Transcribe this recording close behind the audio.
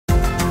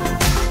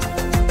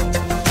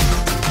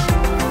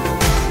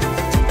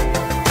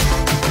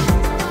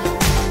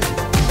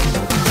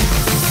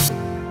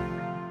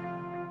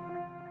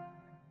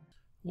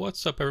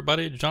What's up,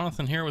 everybody?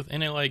 Jonathan here with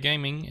NLA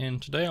Gaming,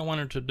 and today I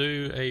wanted to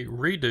do a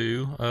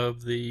redo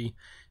of the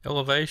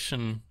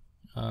elevation,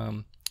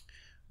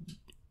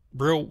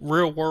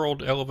 real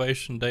world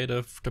elevation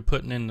data to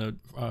putting in the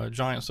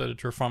Giants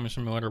Editor, Farming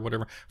Simulator,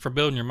 whatever, for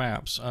building your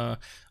maps. I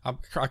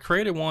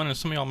created one, and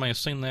some of y'all may have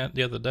seen that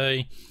the other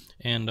day,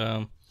 and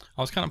I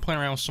was kind of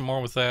playing around some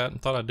more with that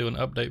and thought I'd do an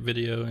update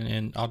video,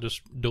 and I'll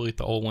just delete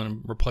the old one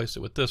and replace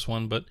it with this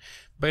one, but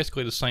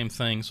basically the same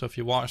thing. So if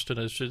you watched it,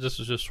 this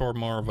is just sort of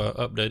more of an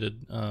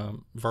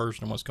updated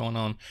version of what's going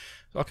on.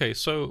 Okay,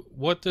 so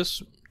what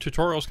this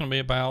tutorial is going to be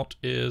about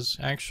is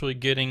actually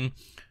getting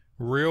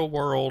real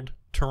world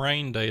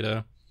terrain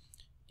data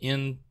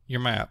in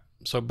your map.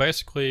 So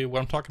basically what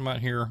I'm talking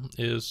about here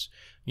is,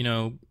 you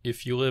know,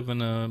 if you live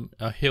in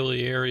a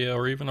hilly area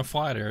or even a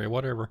flat area,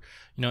 whatever,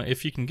 you know,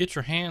 if you can get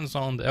your hands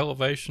on the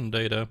elevation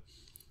data,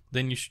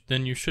 then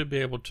you should be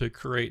able to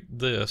create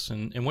this.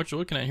 And what you're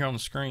looking at here on the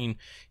screen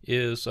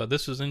is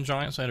this is in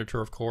Giants Editor,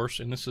 of course,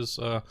 and this is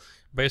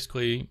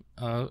basically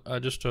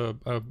just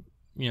a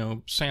you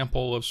know,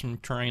 sample of some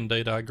terrain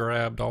data I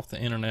grabbed off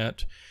the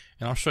internet,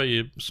 and I'll show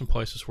you some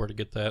places where to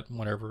get that and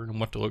whatever and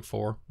what to look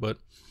for. But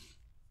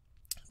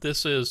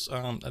this is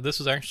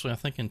actually, I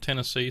think, in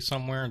Tennessee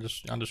somewhere.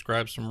 I just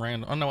grabbed some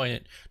random. Oh no,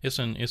 wait, it's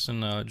in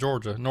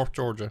Georgia, North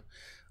Georgia,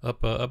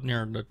 up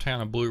near the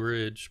town of Blue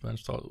Ridge. But I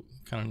just thought,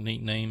 kind of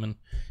neat name, and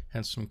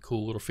had some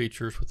cool little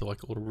features with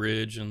like a little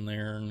ridge in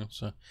there, and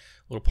it's a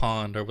little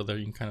pond over there.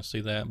 You can kind of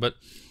see that. But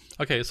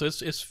okay, so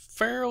it's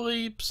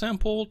fairly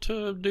simple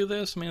to do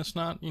this. I mean, it's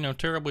not, you know,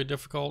 terribly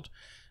difficult.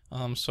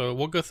 So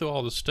we'll go through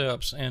all the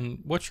steps, and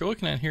what you're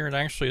looking at here, it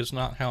actually is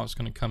not how it's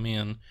going to come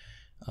in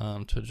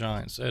to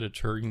Giants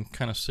Editor. You can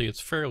kind of see it's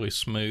fairly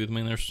smooth. I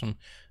mean, there's some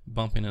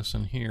bumpiness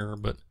in here,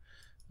 but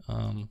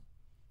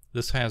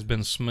this has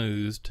been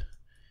smoothed,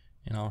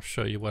 and I'll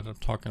show you what I'm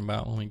talking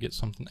about when we get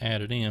something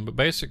added in. But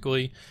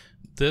basically,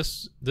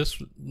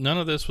 none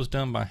of this was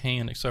done by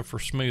hand except for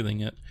smoothing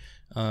it,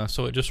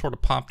 so it just sort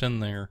of popped in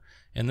there.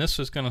 And this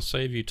is going to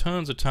save you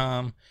tons of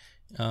time,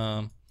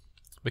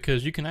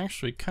 because you can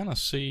actually kind of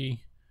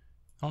see,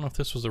 I don't know if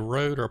this was a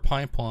road or a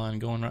pipeline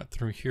going right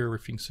through here.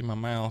 If you can see my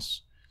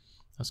mouse,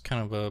 that's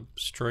kind of a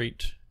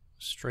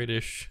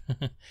straightish.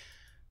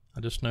 I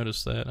just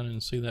noticed that. I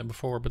didn't see that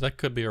before, but that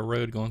could be a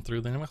road going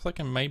through there. It looks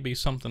like it may be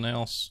something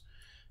else,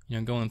 you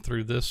know, going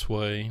through this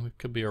way. It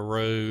could be a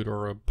road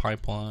or a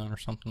pipeline or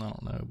something. I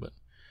don't know, but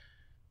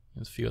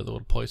there's a few other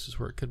little places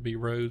where it could be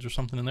roads or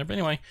something in there. But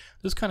anyway,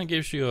 this kind of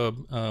gives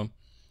you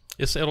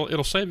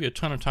it'll save you a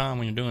ton of time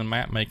when you're doing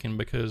map making,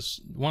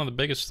 because one of the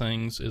biggest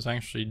things is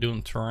actually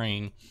doing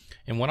terrain.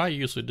 And what I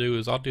usually do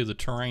is I'll do the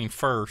terrain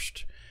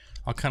first.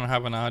 I'll kind of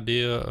have an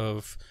idea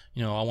of,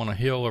 you know, I want a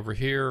hill over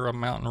here, a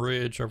mountain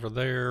ridge over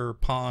there, a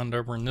pond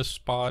over in this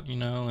spot, you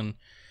know,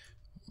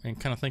 and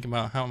kind of think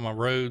about how my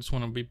roads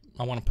want to be.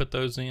 I want to put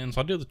those in.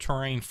 So I'll do the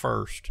terrain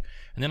first,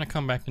 and then I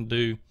come back and do,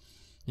 you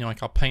know,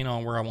 like I'll paint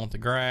on where I want the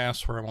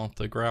grass, where I want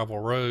the gravel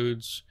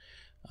roads,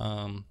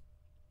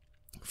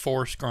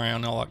 forest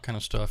ground, all that kind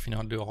of stuff. You know,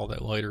 I'll do all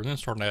that later, and then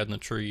start adding the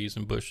trees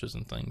and bushes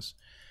and things.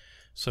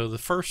 So the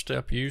first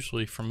step,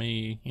 usually for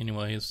me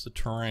anyway, is the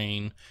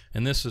terrain,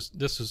 and this is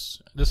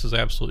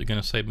absolutely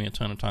going to save me a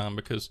ton of time,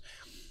 because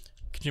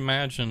could you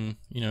imagine,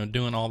 you know,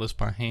 doing all this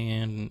by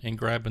hand and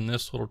grabbing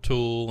this little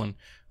tool and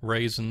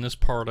raising this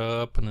part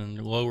up and then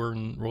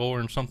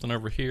lowering something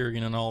over here, you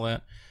know, and all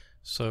that.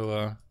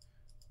 So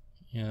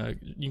you know,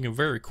 you can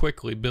very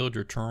quickly build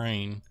your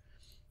terrain,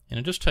 and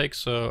it just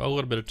takes a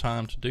little bit of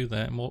time to do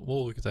that, and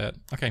we'll look at that.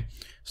 Okay,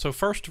 so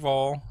first of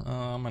all,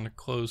 I'm going to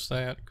close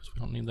that because we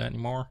don't need that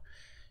anymore.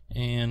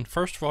 And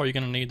first of all, you're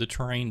going to need the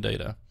terrain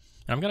data.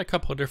 And I've got a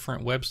couple of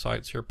different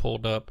websites here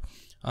pulled up.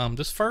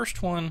 This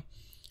first one,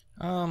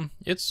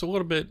 it's a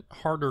little bit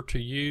harder to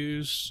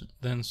use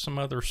than some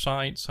other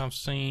sites I've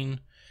seen.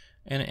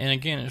 And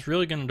again, it's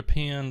really going to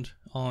depend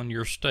on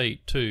your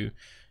state too.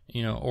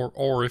 You know,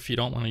 or if you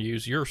don't want to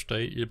use your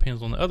state, it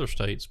depends on the other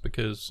states,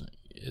 because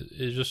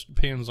it just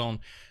depends on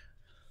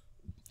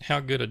how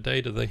good a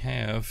data they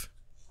have.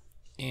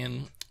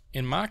 And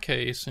in my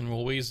case, in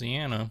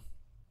Louisiana,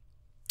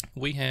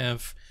 we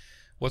have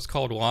what's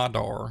called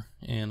LiDAR,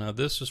 and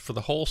this is for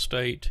the whole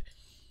state.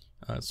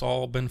 It's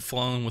all been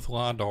flown with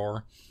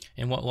LiDAR,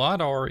 and what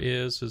LiDAR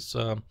is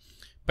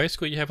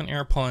basically you have an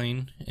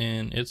airplane,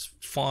 and it's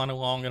flying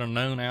along at a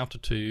known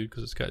altitude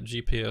because it's got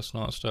GPS and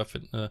all that stuff.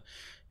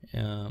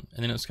 And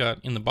then it's got,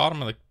 in the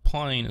bottom of the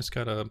plane, it's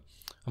got a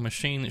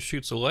machine that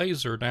shoots a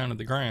laser down to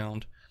the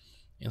ground.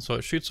 And so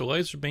it shoots a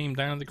laser beam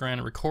down to the ground.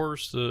 It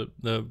records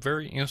the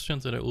very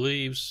instant that it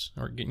leaves,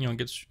 or you know,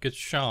 gets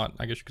shot,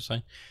 I guess you could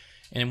say.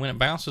 And when it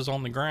bounces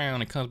on the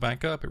ground, it comes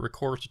back up. It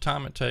records the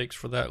time it takes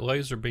for that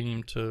laser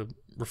beam to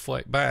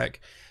reflect back.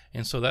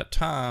 And so that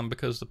time,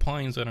 because the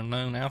plane's at a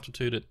known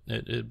altitude,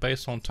 it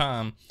based on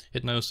time,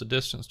 it knows the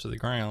distance to the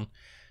ground.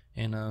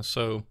 And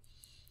so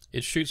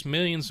it shoots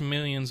millions and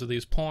millions of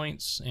these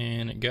points,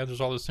 and it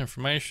gathers all this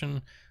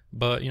information.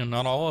 But you know,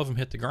 not all of them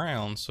hit the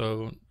ground.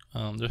 So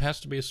there has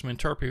to be some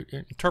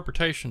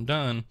interpretation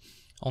done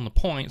on the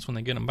points when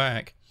they get them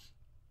back.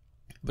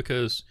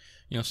 because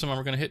some of them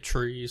are going to hit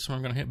trees, some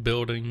are going to hit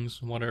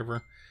buildings,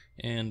 whatever,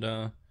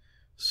 and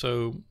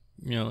so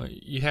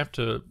you have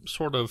to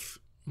sort of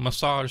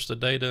massage the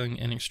data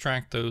and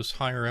extract those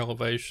higher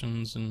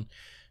elevations, and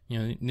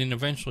then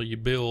eventually you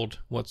build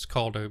what's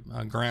called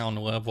a ground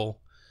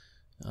level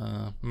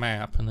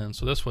map. And then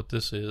so that's what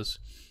this is.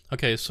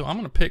 Okay, so I'm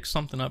going to pick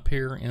something up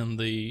here in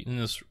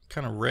this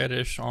kind of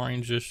reddish,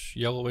 orangish,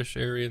 yellowish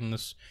area in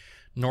this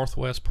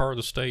northwest part of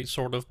the state,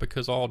 sort of,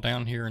 because all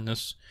down here in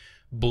this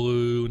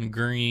blue and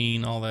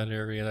green, all that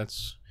area,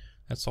 that's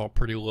all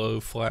pretty low,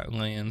 flat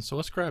land. So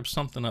let's grab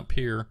something up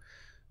here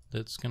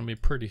that's going to be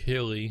pretty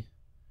hilly.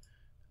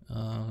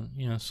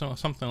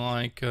 Something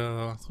like,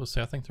 let's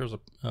see, I think there's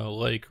a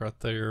lake right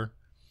there.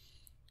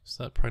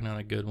 So that's probably not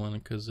a good one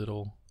because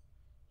it'll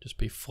just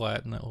be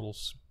flat in that little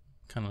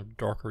kind of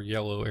darker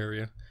yellow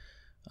area.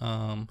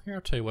 Here,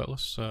 I'll tell you what,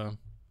 let's, I'm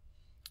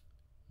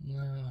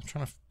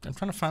trying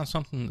to find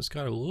something that's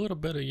got a little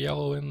bit of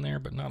yellow in there,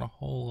 but not a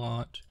whole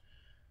lot.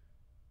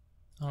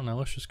 I don't know,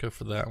 let's just go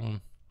for that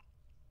one.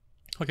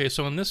 Okay,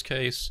 so in this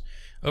case,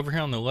 over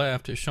here on the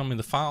left, it's showing me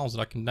the files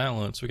that I can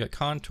download. So we got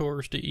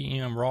contours,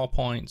 DEM, raw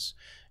points,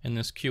 and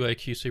this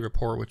QA/QC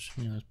report, which,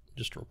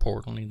 just a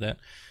report, don't need that.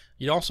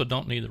 You also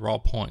don't need the raw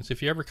points.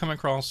 If you ever come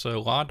across a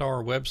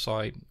LiDAR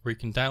website where you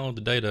can download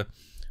the data,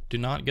 do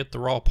not get the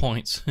raw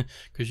points,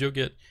 because you'll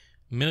get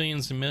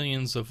millions and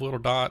millions of little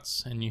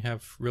dots, and you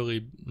have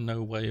really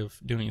no way of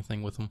doing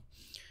anything with them.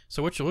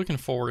 So what you're looking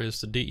for is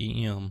the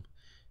DEM.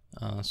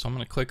 So I'm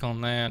going to click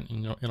on that,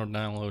 and it'll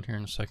download here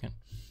in a second.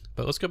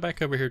 But let's go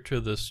back over here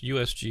to this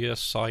USGS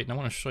site, and I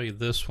want to show you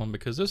this one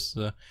because this is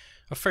a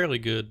fairly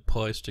good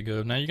place to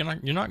go. Now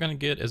you're not going to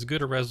get as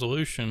good a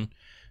resolution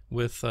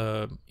with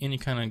any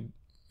kind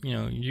of,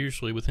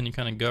 usually with any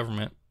kind of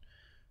government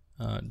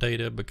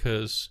data,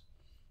 because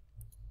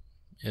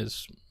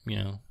it's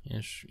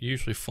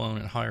usually flown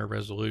at higher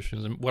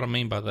resolutions. And what I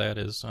mean by that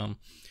is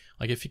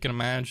like if you can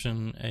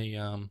imagine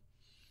a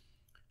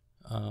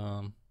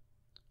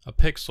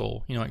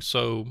pixel, like,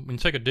 so when you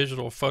take a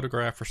digital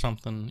photograph or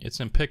something, it's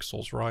in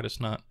pixels, right?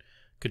 It's not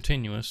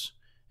continuous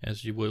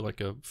as you would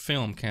like a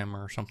film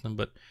camera or something,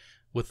 but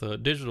with a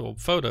digital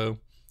photo,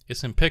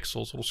 it's in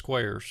pixels, little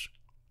squares.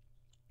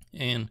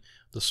 And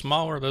the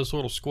smaller those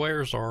little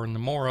squares are and the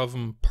more of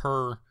them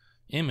per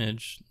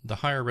image, the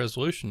higher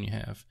resolution you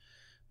have.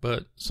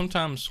 But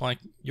sometimes, like,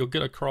 you'll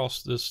get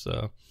across this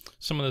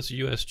some of this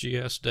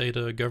USGS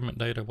data, government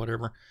data,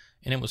 whatever,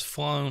 and it was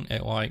flown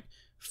at like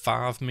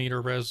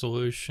 5-meter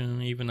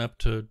resolution, even up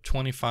to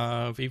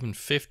 25, even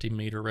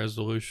 50-meter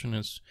resolution.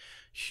 It's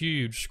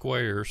huge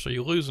squares, so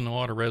you're losing a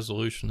lot of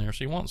resolution there.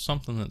 So you want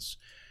something that's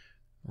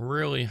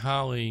really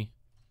highly,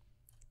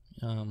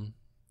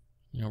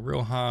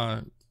 real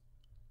high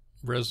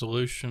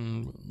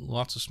resolution,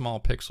 lots of small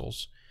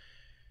pixels.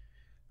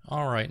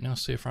 All right, now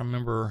see if I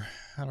remember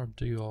how to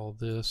do all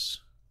this.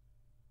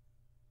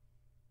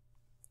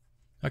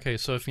 Okay,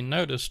 so if you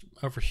noticed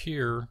over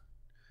here,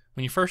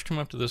 when you first come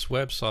up to this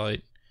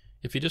website,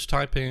 if you just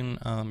type in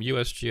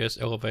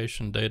USGS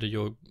elevation data,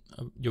 you'll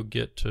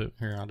get to,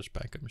 here, I'll just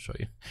back up and show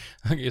you.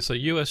 Okay, so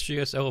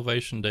USGS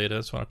elevation data,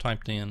 that's what I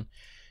typed in.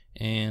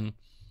 And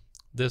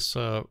this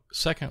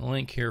second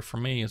link here for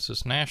me is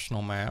this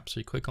national map. So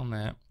you click on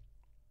that,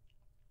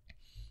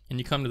 and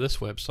you come to this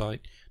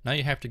website. Now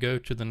you have to go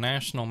to the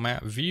national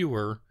map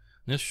viewer.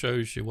 And this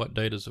shows you what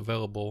data is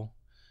available.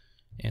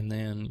 And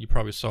then you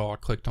probably saw I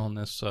clicked on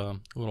this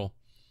little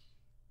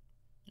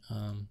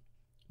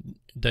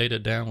data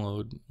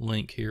download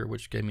link here,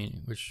 which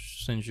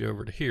sends you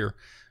over to here.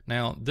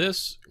 Now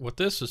what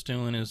this is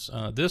doing is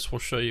this will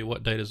show you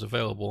what data is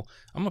available.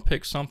 I'm gonna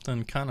pick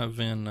something kind of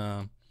in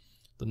the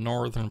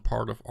northern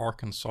part of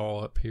Arkansas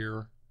up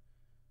here,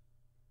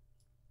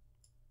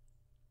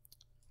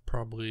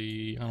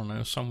 probably, I don't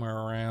know, somewhere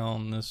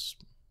around this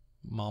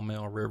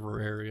Maumelle River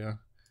area.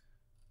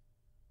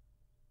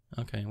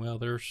 Okay, well,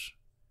 there's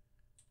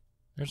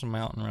a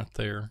mountain right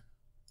there.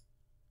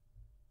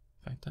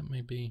 In fact, that may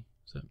be,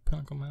 is that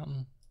Pinnacle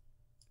Mountain?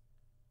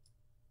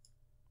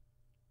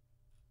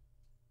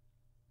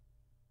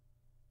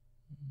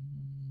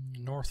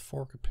 North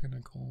Fork of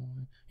Pinnacle.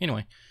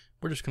 Anyway,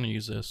 we're just going to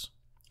use this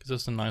because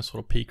it's a nice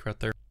little peak right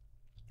there.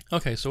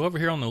 Okay, so over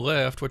here on the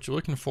left, what you're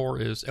looking for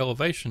is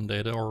elevation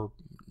data, or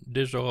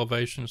digital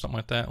elevation, something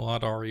like that,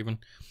 LiDAR even.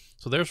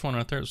 So there's one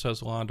right there that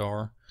says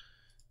LiDAR,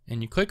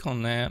 and you click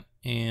on that,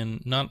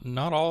 and not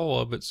all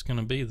of it's going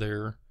to be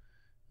there.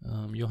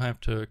 You'll have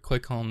to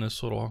click on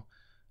this little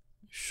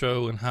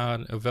show and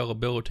hide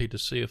availability to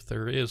see if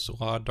there is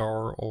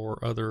LiDAR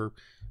or other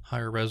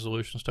higher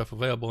resolution stuff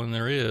available, and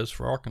there is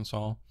for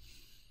Arkansas.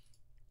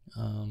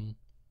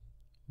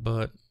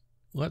 But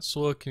let's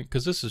look,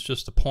 because this is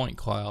just a point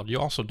cloud. You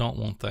also don't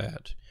want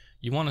that.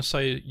 You want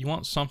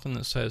something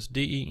that says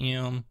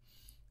DEM,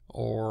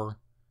 or,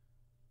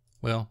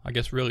 well, I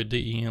guess really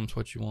DEM is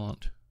what you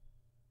want.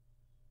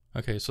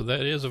 Okay, so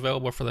that is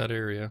available for that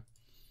area.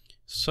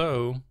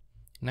 So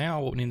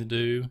now what we need to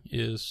do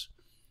is,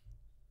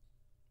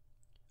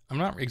 I'm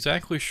not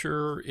exactly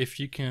sure if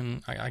you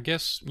can, I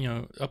guess, you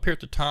know, up here at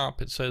the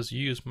top it says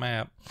use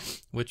map,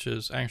 which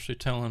is actually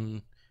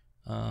telling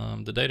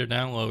the data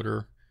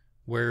downloader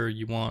where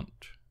you want,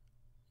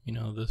 you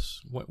know, this,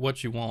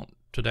 what you want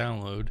to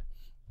download.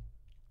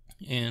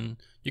 And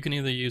you can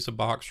either use a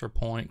box or a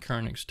point,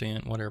 current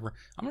extent, whatever.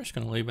 I'm just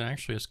going to leave it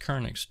actually as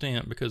current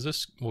extent, because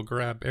this will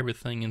grab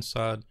everything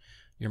inside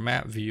your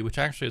map view, which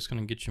actually is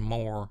going to get you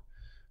more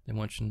than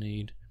what you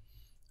need.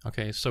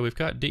 Okay, so we've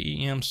got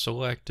DEM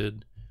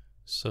selected.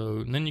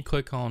 So then you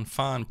click on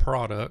Find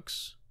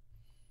Products,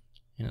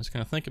 and it's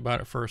going to think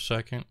about it for a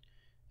second,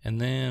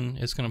 and then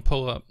it's going to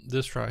pull up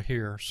this right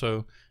here.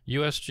 So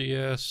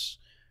USGS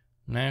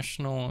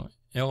National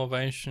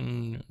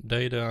Elevation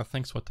Data, I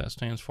think is what that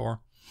stands for.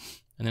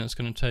 And then it's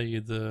going to tell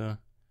you the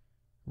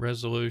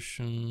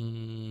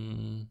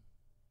resolution.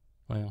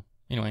 Well,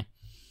 anyway,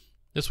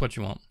 this is what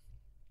you want.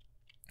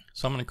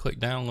 So I'm going to click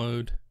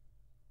download.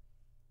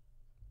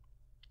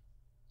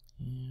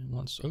 And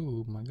once,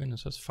 oh my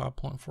goodness, that's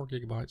 5.4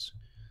 gigabytes.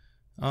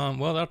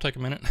 Well, that'll take a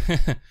minute.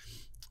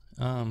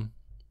 Yeah,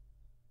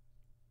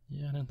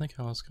 I didn't think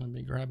I was going to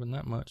be grabbing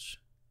that much.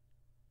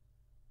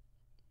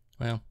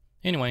 Well,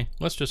 anyway,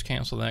 let's just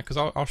cancel that, because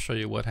I'll show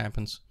you what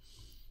happens.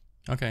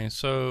 Okay,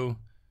 so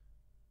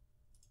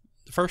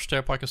the first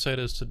step, like I said,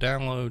 is to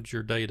download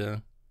your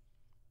data.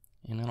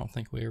 And I don't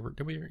think we ever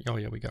did. We, oh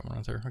yeah, we got one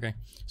right there. Okay,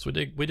 so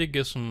we did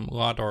get some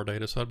LiDAR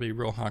data, so that'd be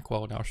real high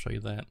quality. I'll show you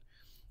that.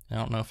 And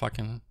I don't know if I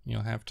can, you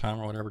know, have time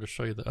or whatever to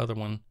show you the other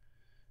one,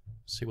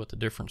 see what the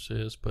difference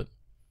is, but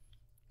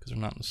because they're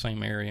not in the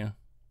same area.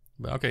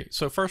 But okay,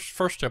 so first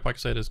step, like I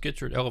said, is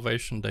get your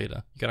elevation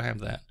data. You gotta have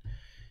that.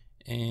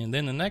 And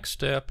then the next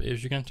step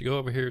is you're going to go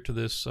over here to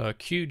this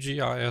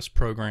QGIS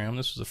program.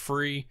 This is a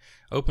free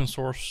open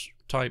source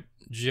type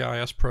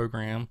GIS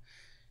program.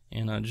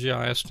 And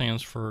GIS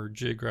stands for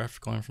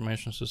Geographical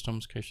Information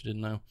Systems, in case you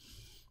didn't know.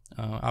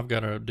 I've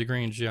got a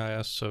degree in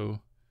GIS, so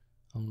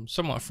I'm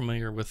somewhat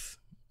familiar with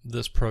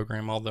this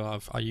program, although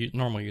I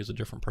normally use a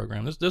different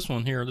program. This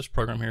one here, this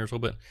program here is a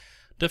little bit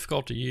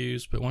difficult to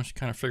use, but once you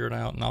kind of figure it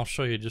out, and I'll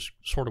show you just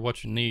sort of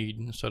what you need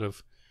instead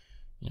of,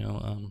 you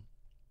know,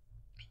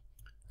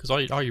 because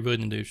all you really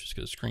need to do is just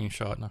get a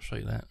screenshot, and I'll show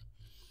you that.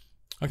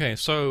 Okay,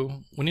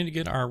 so we need to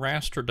get our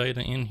raster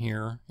data in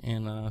here,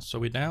 and so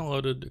we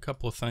downloaded a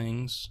couple of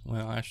things.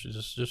 Well, actually,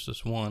 just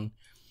this one.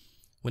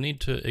 We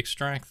need to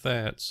extract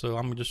that. So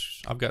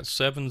I've got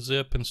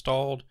 7-zip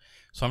installed.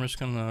 So I'm just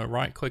going to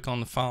right-click on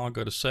the file,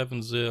 go to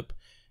 7-zip,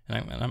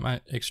 and I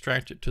might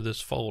extract it to this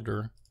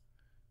folder.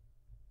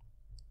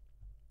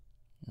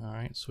 All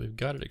right, so we've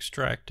got it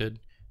extracted.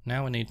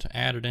 Now we need to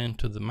add it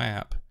into the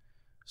map.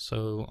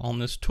 So on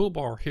this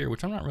toolbar here,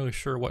 which I'm not really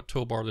sure what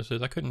toolbar this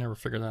is, I couldn't never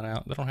figure that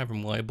out. They don't have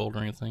them labeled or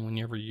anything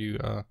whenever you,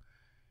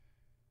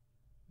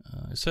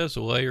 it says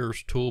the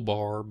layers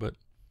toolbar, but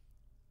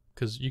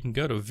because you can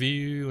go to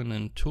view and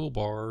then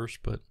toolbars,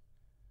 but,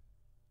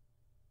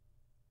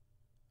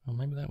 oh,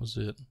 maybe that was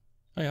it.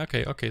 Oh yeah,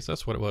 okay, so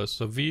that's what it was.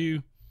 So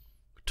view,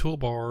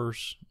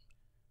 toolbars,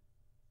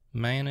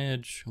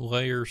 manage,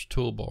 layers,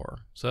 toolbar.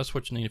 So that's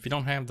what you need. If you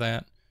don't have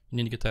that, you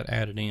need to get that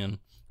added in,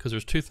 because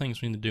there's two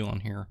things we need to do on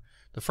here.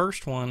 The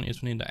first one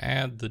is we need to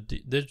add the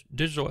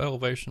digital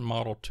elevation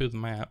model to the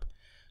map.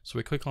 So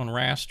we click on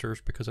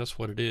rasters, because that's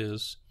what it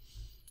is.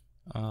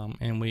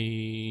 And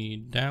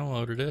we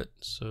downloaded it,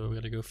 so we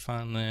got to go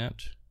find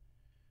that.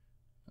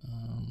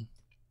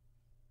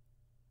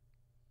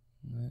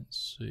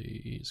 Let's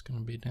see, it's going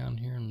to be down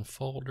here in the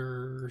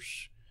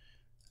folders.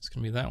 It's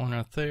going to be that one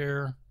right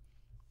there.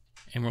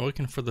 And we're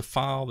looking for the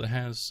file that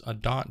has a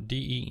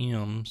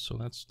 .dem, so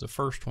that's the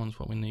first one's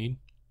what we need.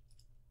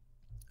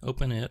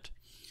 Open it.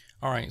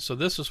 Alright, so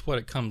this is what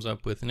it comes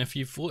up with. And if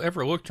you've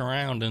ever looked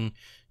around and,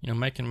 you know,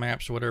 making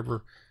maps or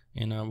whatever,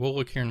 and we'll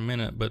look here in a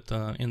minute, but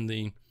in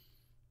the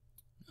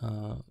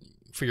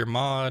for your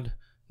mod,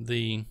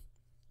 the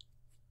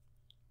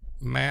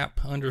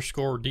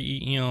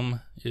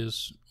map_DEM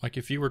is like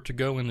if you were to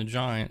go in the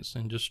Giants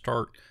and just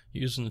start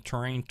using the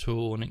terrain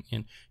tool and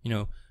you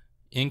know,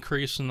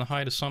 increasing the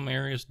height of some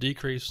areas,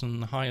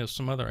 decreasing the height of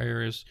some other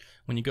areas,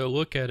 when you go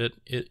look at it,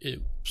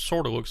 it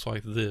sort of looks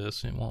like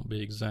this. It won't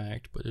be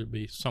exact, but it'll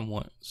be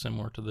somewhat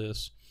similar to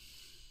this.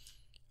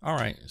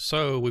 Alright,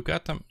 so we've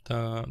got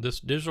this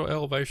digital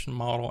elevation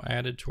model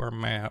added to our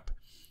map.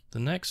 The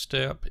next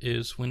step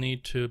is we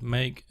need to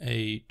make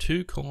a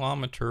 2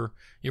 kilometer,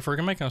 if we're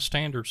going to make a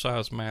standard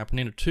size map, we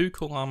need a 2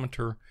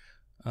 kilometer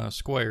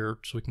square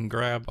so we can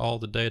grab all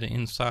the data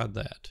inside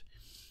that.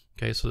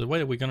 Okay, so the way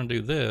that we're going to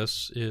do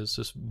this is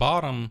this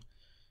bottom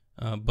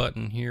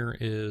button here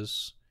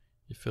is,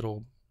 if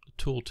it'll, the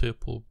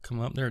tooltip will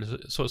come up there. It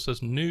is. So it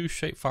says new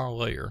shapefile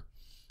layer.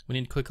 We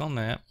need to click on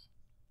that.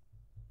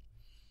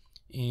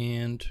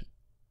 And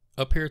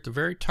up here at the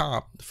very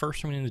top, the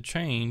first thing we need to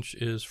change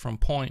is from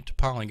point to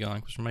polygon,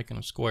 because we're making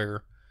a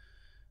square.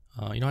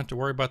 You don't have to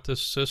worry about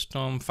this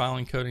system, file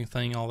encoding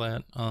thing, all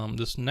that.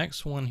 This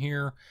next one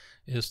here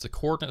is the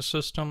coordinate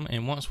system,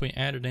 and once we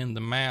added in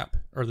the map,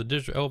 or the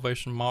digital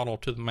elevation model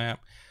to the map,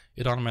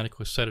 it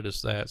automatically set it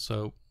as that.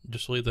 So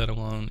just leave that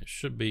alone. It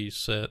should be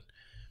set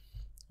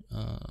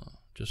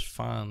just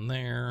fine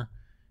there.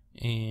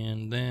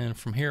 And then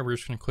from here, we're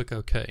just going to click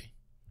OK.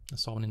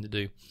 That's all we need to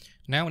do.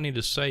 Now we need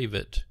to save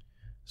it.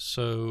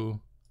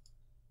 So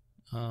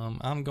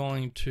I'm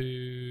going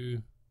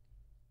to,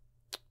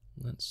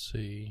 let's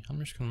see, I'm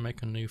just going to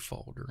make a new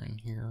folder in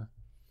here.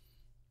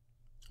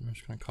 I'm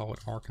just going to call it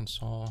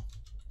Arkansas,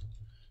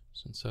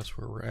 since that's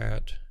where we're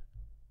at.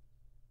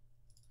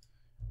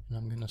 And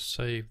I'm going to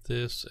save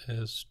this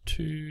as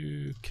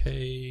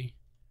 2K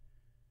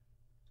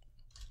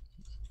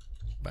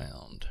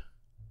bound.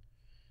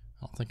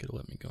 I don't think it'll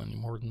let me go any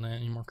more than that,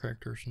 any more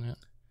characters than that.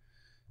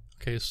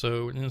 Okay,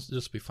 so this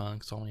will be fine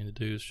because all we need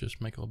to do is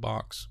just make a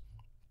box.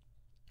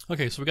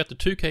 Okay, so we got the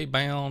 2K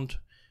bound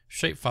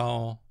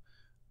shapefile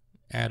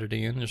added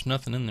in. There's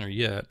nothing in there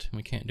yet.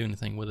 We can't do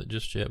anything with it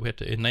just yet. We have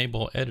to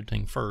enable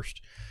editing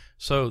first.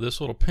 So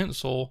this little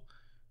pencil,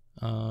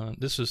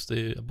 this is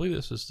the, I believe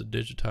this is the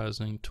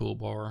digitizing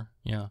toolbar.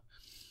 Yeah.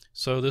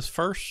 So this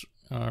first,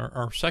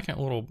 our second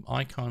little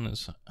icon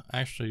is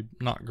actually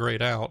not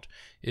grayed out,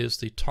 is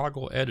the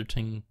toggle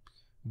editing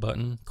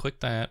button. Click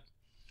that,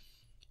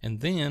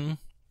 and then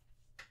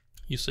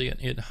you see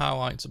it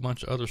highlights a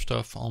bunch of other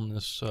stuff on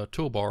this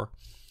toolbar.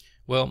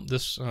 Well,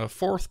 this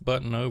fourth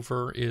button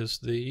over is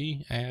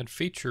the add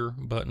feature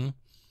button.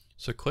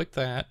 So click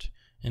that,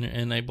 and it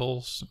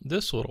enables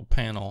this little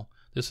panel,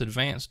 this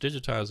advanced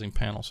digitizing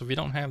panel. So if you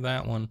don't have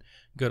that one,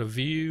 go to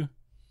view,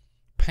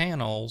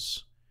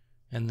 panels,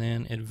 and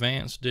then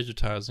advanced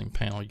digitizing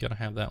panel. You got to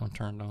have that one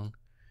turned on.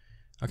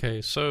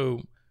 Okay,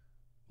 so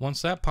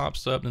once that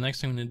pops up, the next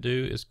thing we need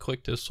to do is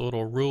click this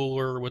little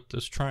ruler with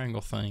this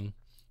triangle thing.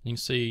 You can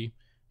see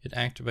it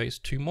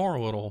activates two more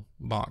little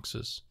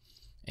boxes.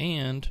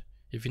 And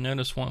if you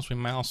notice, once we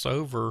mouse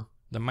over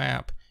the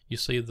map, you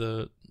see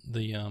the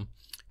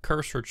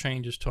cursor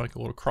changes to like a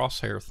little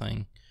crosshair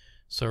thing.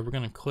 So we're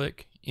going to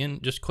click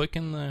in, just click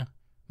in the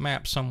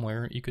map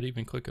somewhere. You could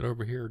even click it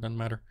over here, it doesn't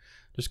matter.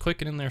 Just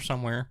click it in there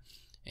somewhere.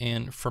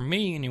 And for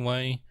me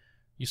anyway,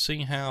 you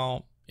see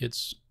how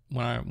it's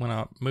when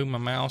I move my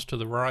mouse to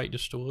the right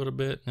just a little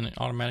bit, and it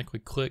automatically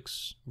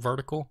clicks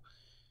vertical.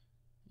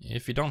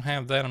 If you don't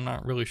have that, I'm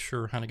not really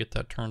sure how to get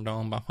that turned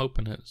on, but I'm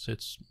hoping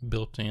it's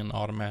built-in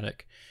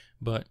automatic.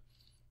 But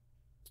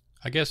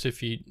I guess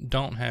if you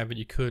don't have it,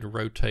 you could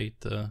rotate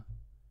the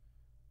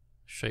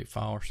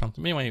shapefile or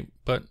something. Anyway,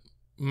 but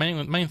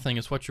main thing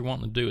is what you're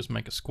wanting to do is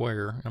make a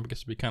square. I guess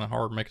it'd be kind of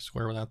hard to make a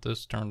square without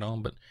this turned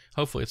on, but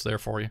hopefully it's there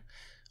for you.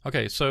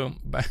 Okay, so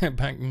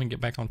let me get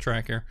back on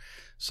track here.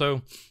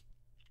 So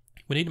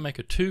we need to make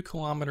a 2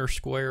 kilometer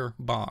square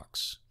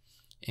box,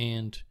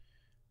 and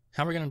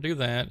how we're going to do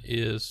that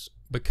is,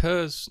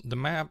 because the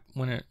map,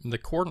 the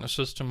coordinate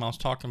system I was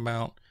talking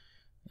about,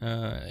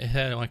 it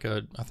had like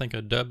I think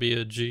a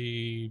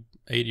WG84,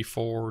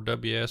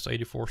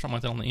 WS84, something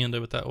like that on the end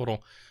of it. That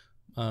little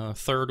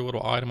third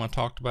little item I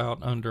talked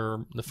about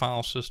under the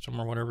file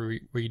system or whatever,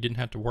 where you didn't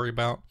have to worry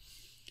about.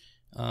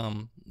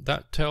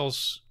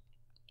 That's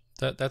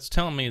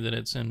telling me that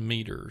it's in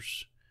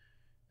meters,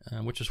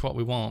 which is what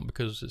we want,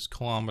 because it's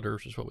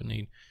kilometers is what we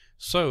need.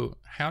 So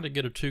how to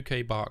get a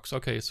 2K box?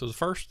 Okay, so the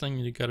first thing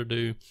you got to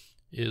do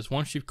is,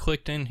 once you've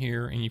clicked in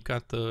here and you've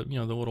got the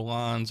the little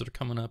lines that are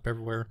coming up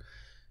everywhere,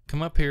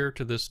 come up here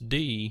to this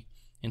D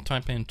and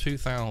type in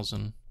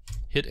 2000,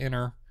 hit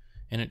enter,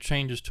 and it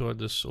changes to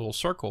this little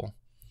circle.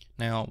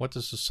 Now what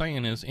this is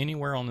saying is,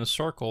 anywhere on this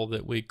circle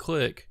that we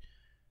click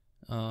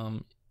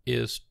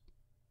is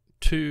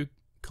 2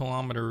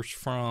 kilometers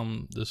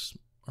from this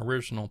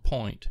original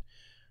point.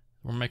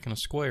 We're making a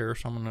square,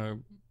 so I'm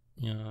going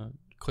to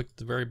click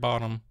the very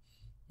bottom,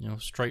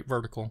 straight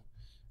vertical,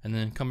 and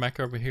then come back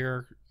over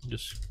here,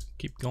 just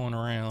keep going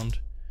around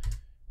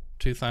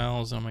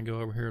 2000. I'm going to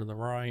go over here to the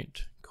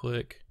right,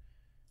 click,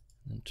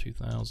 and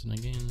 2000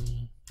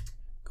 again,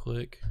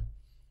 click,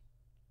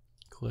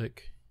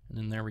 and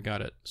then there we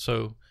got it.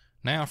 So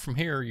now from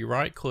here, you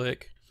right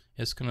click,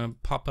 it's going to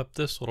pop up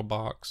this little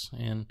box,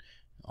 and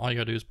all you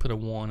got to do is put a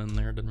 1 in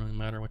there. It doesn't really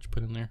matter what you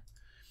put in there.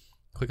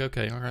 Click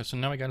OK. Alright, so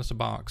now we got us a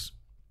box.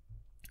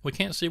 We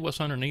can't see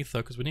what's underneath though,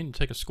 because we need to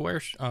take a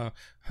screenshot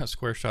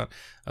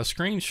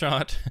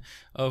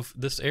of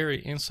this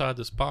area inside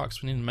this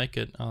box. We need to make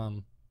it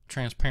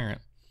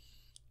transparent.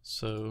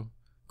 So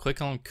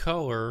click on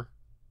color.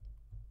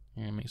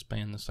 Here, let me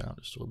expand this out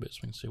just a little bit so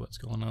we can see what's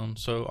going on.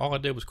 So all I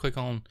did was click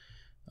on,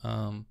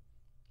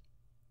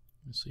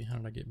 let's see, how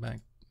did I get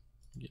back?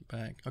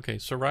 Okay,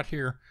 so right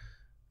here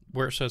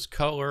where it says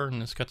color,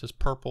 and it's got this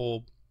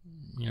purple,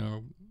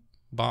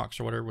 box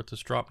or whatever with this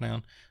drop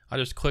down, I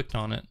just clicked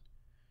on it.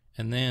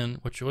 And then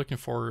what you're looking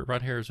for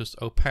right here is just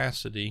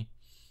opacity,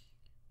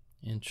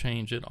 and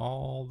change it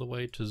all the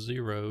way to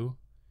 0,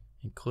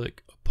 and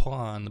click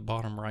apply in the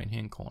bottom right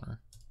hand corner.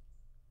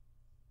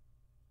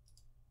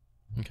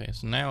 Okay,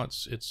 so now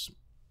it's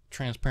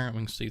transparent.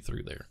 We can see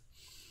through there.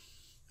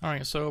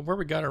 Alright, so where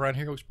we got it right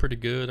here looks pretty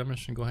good. I'm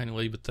just going to go ahead and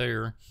leave it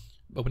there,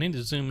 but we need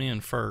to zoom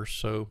in first.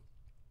 So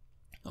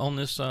On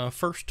this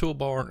first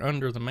toolbar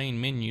under the main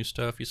menu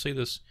stuff, you see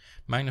this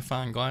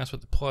magnifying glass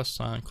with the plus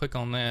sign. Click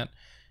on that,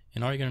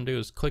 and all you're going to do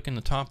is click in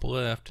the top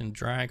left and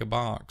drag a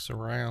box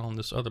around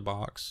this other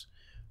box,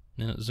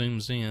 and then it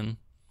zooms in.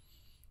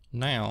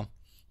 Now,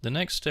 the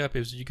next step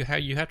is you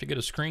have to get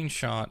a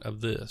screenshot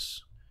of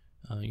this.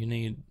 You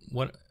need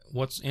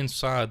what's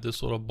inside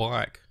this little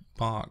black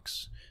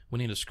box. We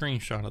need a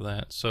screenshot of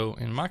that. So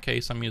in my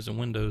case, I'm using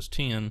Windows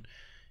 10,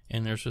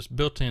 and there's this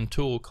built-in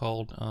tool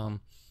called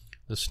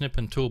the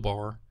snipping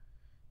toolbar.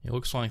 It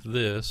looks like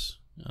this.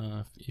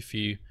 If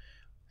you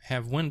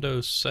have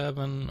Windows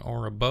 7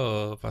 or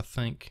above, I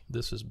think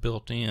this is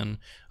built in.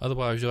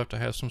 Otherwise, you'll have to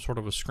have some sort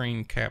of a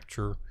screen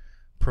capture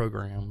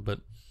program.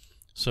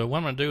 So what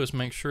I'm going to do is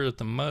make sure that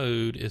the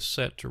mode is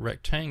set to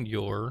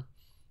rectangular,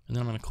 and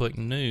then I'm going to click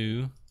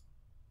New,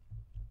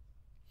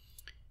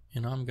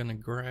 and I'm going to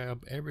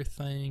grab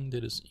everything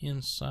that is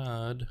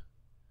inside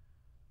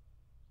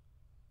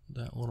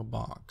that little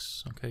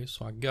box. Okay,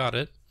 so I got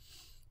it.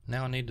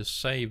 Now I need to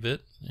save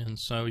it, and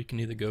so you can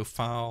either go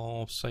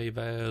File, Save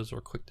As,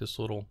 or click this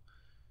little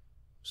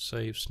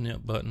Save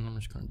Snip button. I'm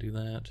just going to do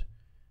that.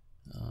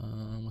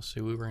 Let's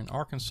see, we were in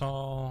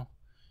Arkansas,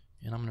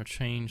 and I'm going to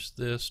change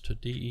this to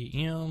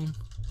DEM,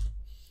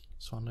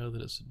 so I know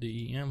that it's a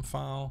DEM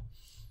file,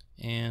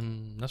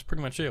 and that's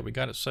pretty much it. We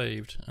got it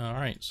saved.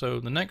 Alright,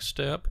 so the next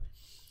step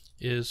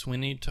is we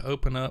need to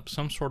open up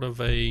some sort of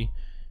a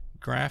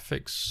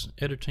graphics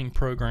editing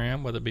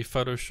program, whether it be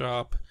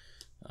Photoshop,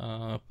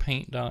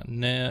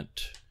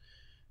 Paint.net,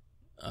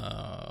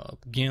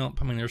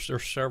 GIMP. I mean,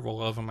 there's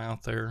several of them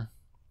out there,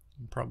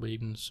 probably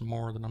even some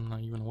more that I'm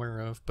not even aware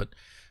of, but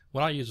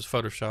what I use is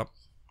Photoshop.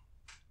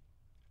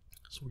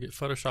 So we'll get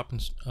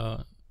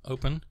Photoshop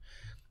open,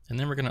 and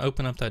then we're going to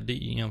open up that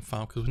DEM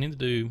file, because we need to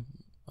do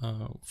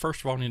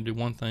first of all, we need to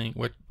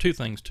do two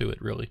things to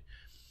it really.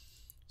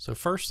 So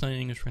first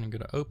thing is we're going to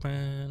go to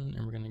Open,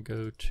 and we're going to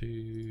go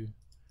to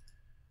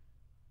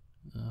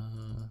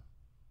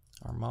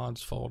our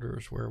mods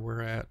folders where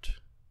we're at.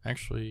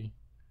 Actually,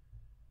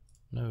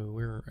 no,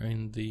 we're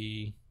in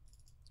the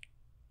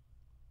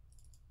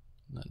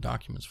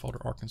Documents folder,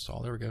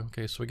 Arkansas. There we go.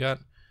 Okay, so we got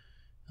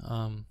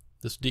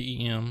this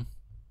DEM.png.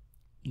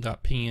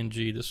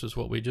 This is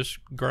what we just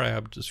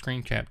grabbed, the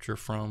screen capture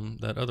from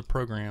that other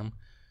program.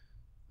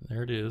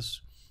 There it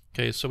is.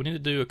 Okay, so we need to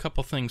do a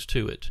couple things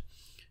to it.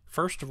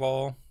 First of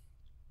all,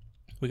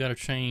 we got to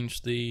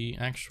change the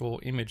actual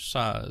image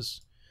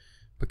size,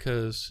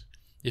 because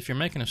if you're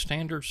making a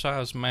standard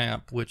size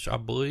map, which I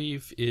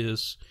believe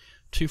is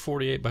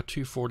 248 by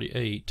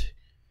 248,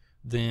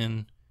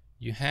 then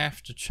you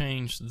have to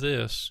change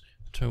this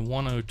to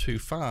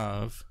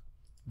 1025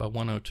 by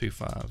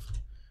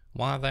 1025.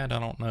 Why that, I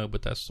don't know,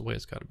 but that's the way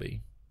it's got to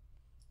be.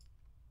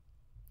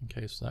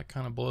 Okay, so that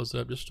kind of blows it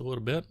up just a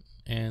little bit.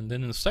 And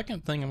then the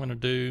second thing I'm going to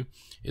do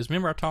is,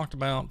 remember I talked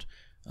about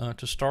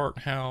to start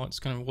how it's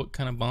going to look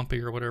kind of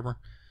bumpy or whatever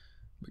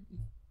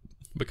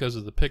because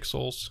of the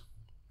pixels.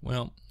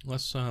 Well,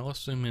 let's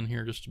zoom in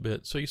here just a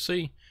bit. So you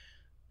see,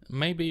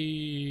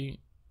 maybe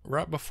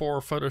right before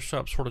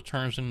Photoshop sort of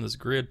turns into this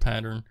grid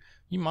pattern,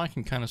 you might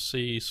can kind of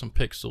see some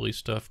pixely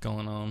stuff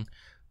going on.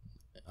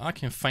 I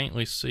can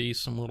faintly see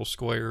some little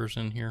squares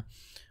in here.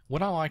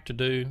 What I like to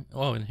do,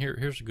 oh, and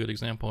here's a good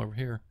example over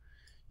here.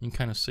 You can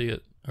kind of see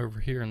it over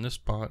here in this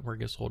spot where it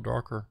gets a little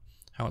darker,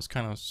 how it's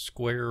kind of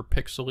square,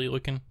 pixely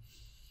looking.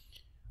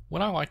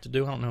 What I like to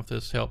do, I don't know if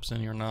this helps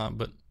any or not,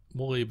 but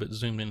we'll leave it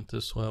zoomed in at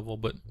this level.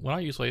 But when I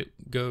usually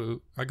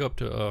I go up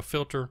to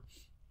Filter,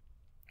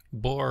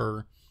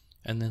 Blur,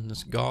 and then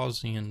this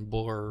Gaussian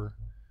blur,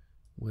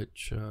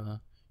 which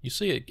you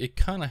see it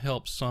kind of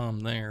helps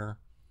some there.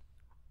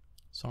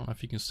 So I don't know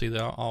if you can see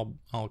that.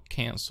 I'll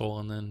cancel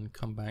and then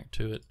come back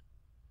to it.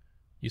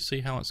 You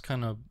see how it's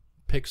kind of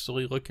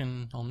pixely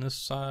looking on this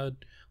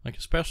side, like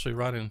especially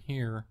right in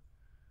here,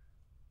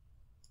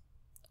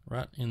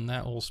 right in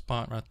that little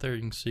spot right there.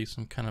 You can see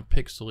some kind of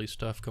pixely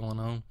stuff going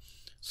on.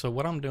 So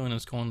what I'm doing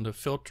is going to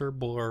Filter,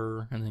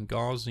 Blur, and then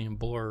Gaussian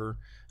blur.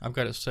 I've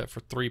got it set for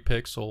 3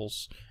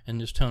 pixels and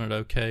just telling it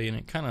OK, and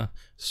it kind of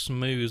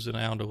smooths it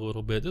out a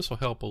little bit. This will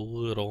help a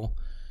little,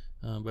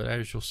 but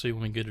as you'll see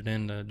when we get it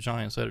into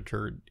Giants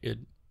Editor, it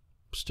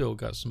still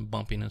got some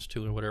bumpiness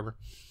to it or whatever.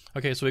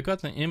 Okay, so we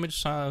got the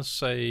image size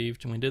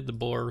saved, and we did the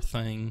blur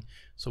thing,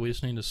 so we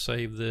just need to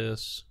save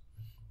this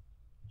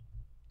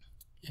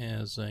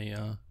as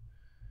a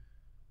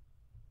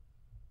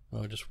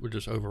we'll just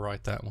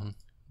overwrite that one,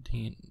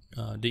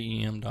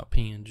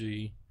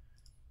 dem.png.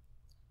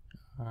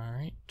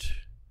 Alright,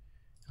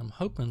 I'm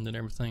hoping that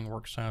everything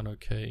works out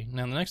okay.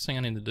 Now the next thing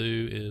I need to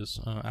do is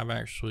I've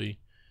actually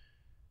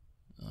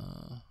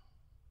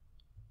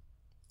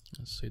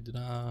let's see,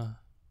 I've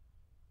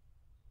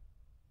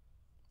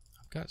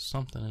got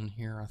something in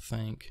here, I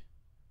think.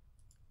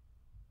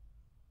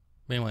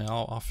 But anyway,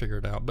 I'll figure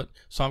it out. But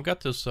so I've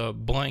got this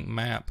blank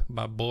map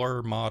by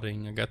Blur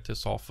Modding. I got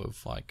this off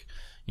of, like,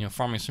 you know,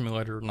 Farming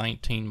Simulator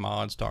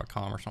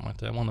 19mods.com or something like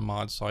that. One of the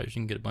mod sites,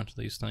 you can get a bunch of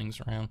these things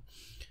around.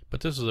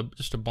 But this is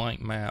just a blank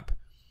map,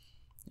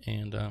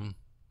 and I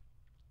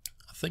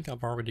think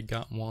I've already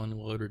got one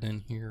loaded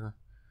in here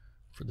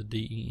for the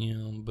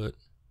DEM, but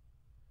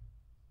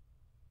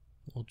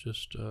we'll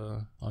just,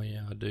 oh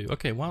yeah, I do.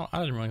 Okay, well, I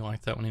didn't really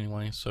like that one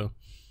anyway, so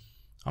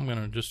I'm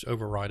gonna just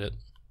override it.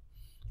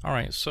 All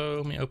right, so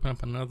let me open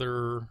up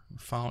another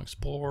File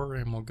Explorer,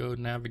 and we'll go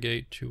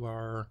navigate to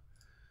our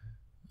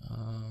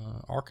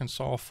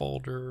Arkansas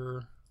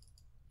folder.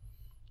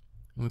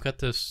 And we've got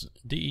this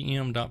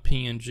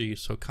dem.png,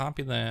 so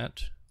copy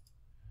that,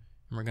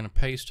 and we're going to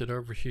paste it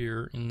over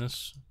here in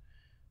this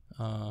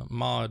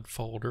mod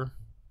folder.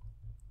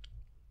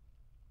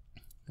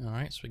 All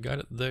right, so we got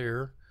it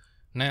there.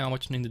 Now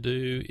what you need to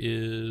do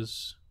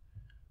is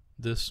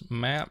this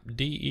map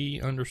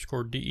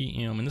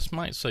de_dem, and this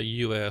might say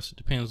US. It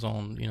depends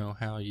on, you know,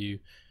 how you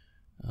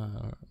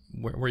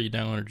where you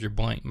downloaded your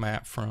blank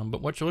map from,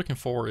 but what you're looking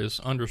for is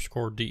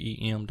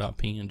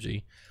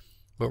 _dem.png.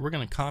 But we're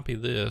going to copy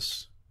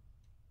this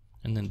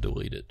and then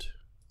delete it.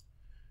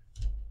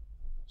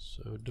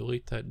 So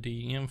delete that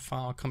DEM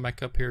file, come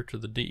back up here to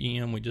the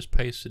DEM we just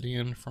pasted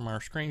in from our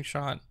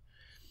screenshot,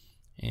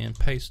 and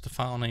paste the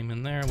file name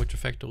in there, which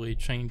effectively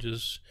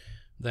changes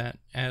that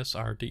as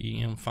our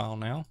DEM file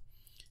now.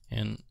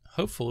 And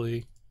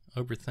hopefully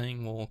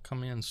everything will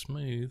come in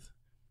smooth.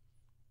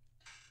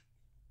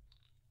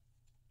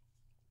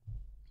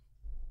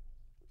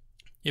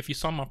 If you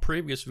saw my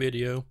previous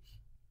video,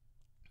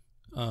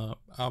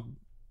 I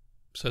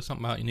said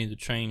something about you need to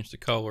change the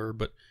color,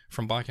 but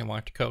from black and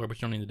white to color, but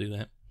you don't need to do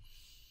that.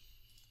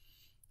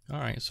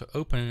 Alright, so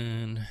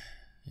open,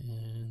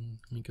 and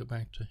let me go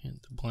back to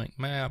hit the blank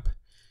map,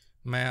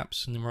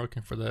 maps, and then we're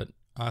looking for that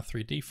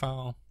i3D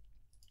file.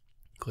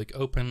 Click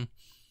open.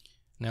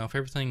 Now if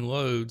everything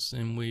loads,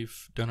 then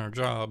we've done our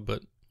job,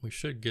 but we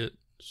should get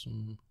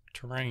some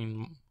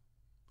terrain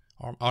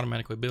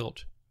automatically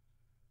built.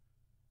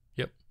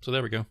 Yep, so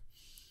there we go.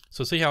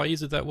 So see how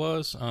easy that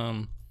was?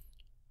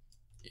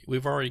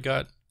 We've already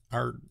got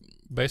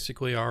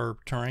basically our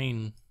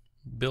terrain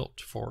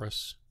built for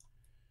us.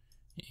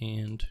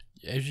 And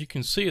as you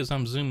can see, as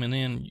I'm zooming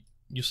in,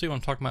 you see what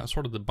I'm talking about,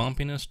 sort of the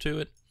bumpiness to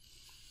it.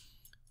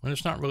 Well,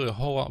 there's not really a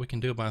whole lot we can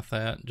do about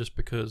that, just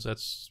because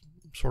that's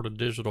sort of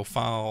digital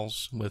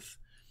files with,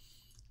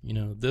 you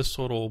know, this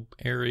little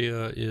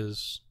area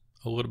is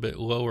a little bit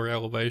lower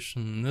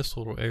elevation than this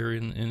little area,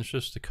 and it's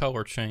just the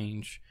color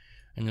change,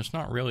 and there's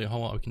not really a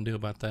whole lot we can do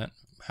about that.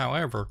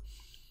 However,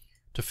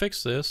 to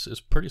fix this is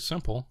pretty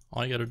simple.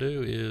 All you got to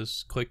do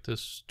is click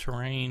this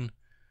terrain,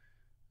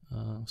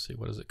 let's see,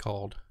 what is it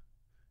called?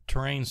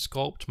 Terrain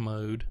sculpt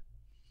mode,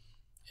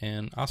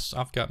 and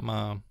I've got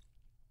my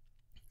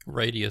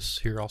radius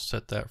here. I'll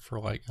set that for,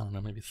 like, I don't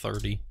know, maybe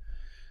 30.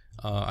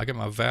 I got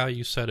my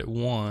value set at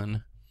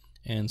 1,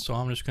 and so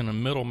I'm just going to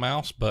middle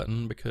mouse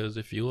button, because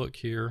if you look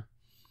here,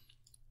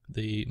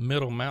 the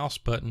middle mouse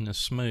button is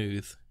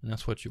smooth, and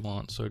that's what you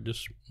want. So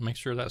just make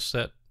sure that's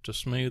set to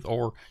smooth,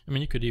 or I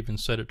mean, you could even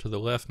set it to the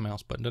left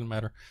mouse button, doesn't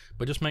matter,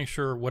 but just make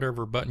sure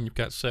whatever button you've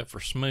got set for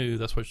smooth,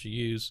 that's what you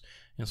use.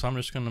 And so I'm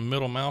just going to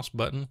middle mouse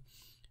button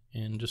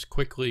and just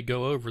quickly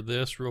go over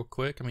this real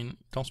quick. I mean,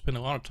 don't spend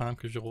a lot of time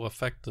because you'll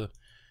affect the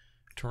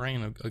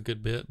terrain a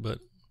good bit, but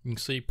you can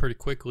see pretty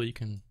quickly you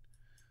can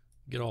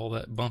get all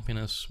that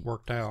bumpiness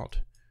worked out.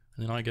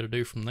 And then all you got to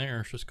do from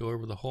there is just go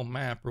over the whole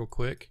map real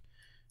quick,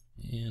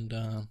 and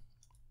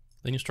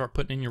then you start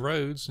putting in your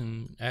roads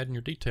and adding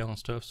your detail and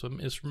stuff. So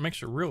it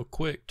makes it real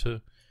quick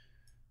to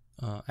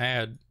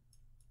add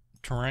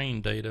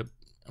terrain data.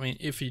 I mean,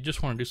 if you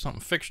just want to do something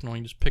fictional,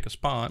 you just pick a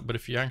spot. But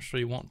if you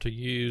actually want to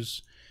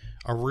use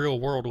a real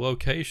world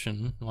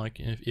location, like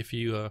if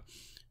you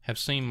have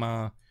seen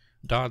my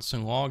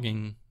Dodson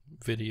logging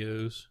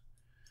videos,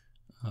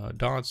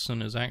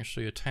 Dodson is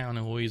actually a town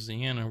in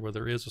Louisiana where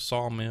there is a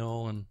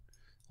sawmill and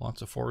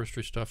lots of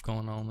forestry stuff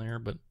going on there.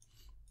 But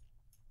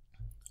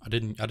I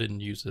didn't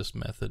use this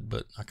method,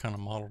 but I kind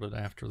of modeled it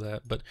after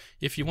that. But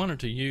if you wanted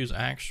to use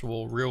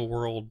actual real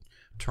world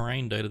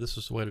terrain data, this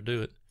is the way to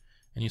do it.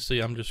 And you see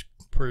I'm just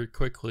pretty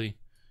quickly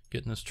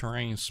getting this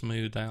terrain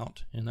smoothed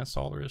out, and that's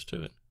all there is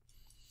to it.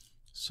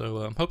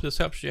 So hope this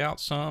helps you out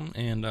some,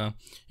 and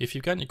if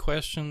you've got any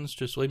questions,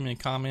 just leave me a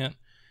comment.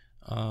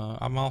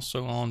 I'm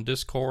also on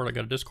Discord. I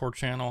got a Discord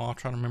channel. I'll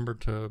try to remember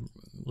to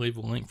leave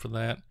a link for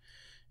that.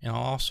 And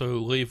I'll also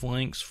leave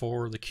links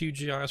for the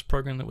QGIS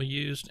program that we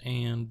used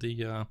and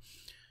the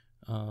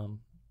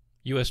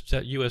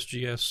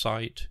USGS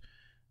site.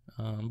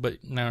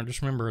 But now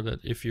just remember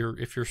that if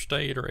your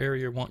state or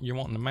area you're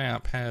wanting to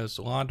map has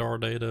LiDAR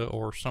data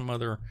or some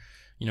other,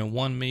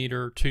 1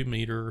 meter, 2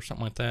 meter, or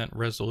something like that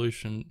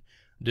resolution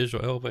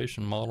digital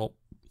elevation model,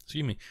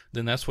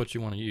 then that's what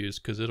you want to use,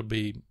 because it'll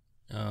be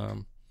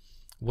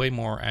way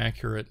more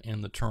accurate,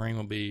 and the terrain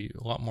will be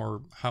a lot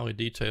more highly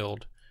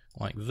detailed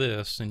like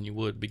this than you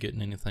would be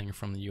getting anything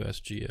from the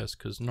USGS,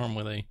 because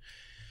normally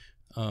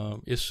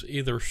it's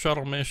either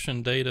shuttle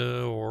mission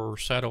data or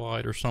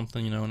satellite or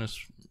something, and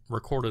it's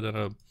recorded at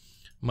a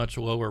much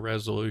lower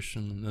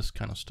resolution than this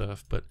kind of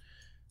stuff. But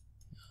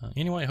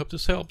anyway, I hope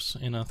this helps,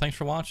 and thanks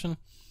for watching.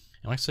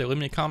 And like I say, leave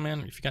me a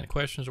comment if you got any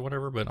questions or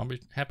whatever, but I'll be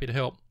happy to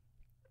help.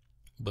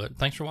 But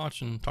thanks for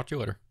watching. Talk to you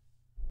later.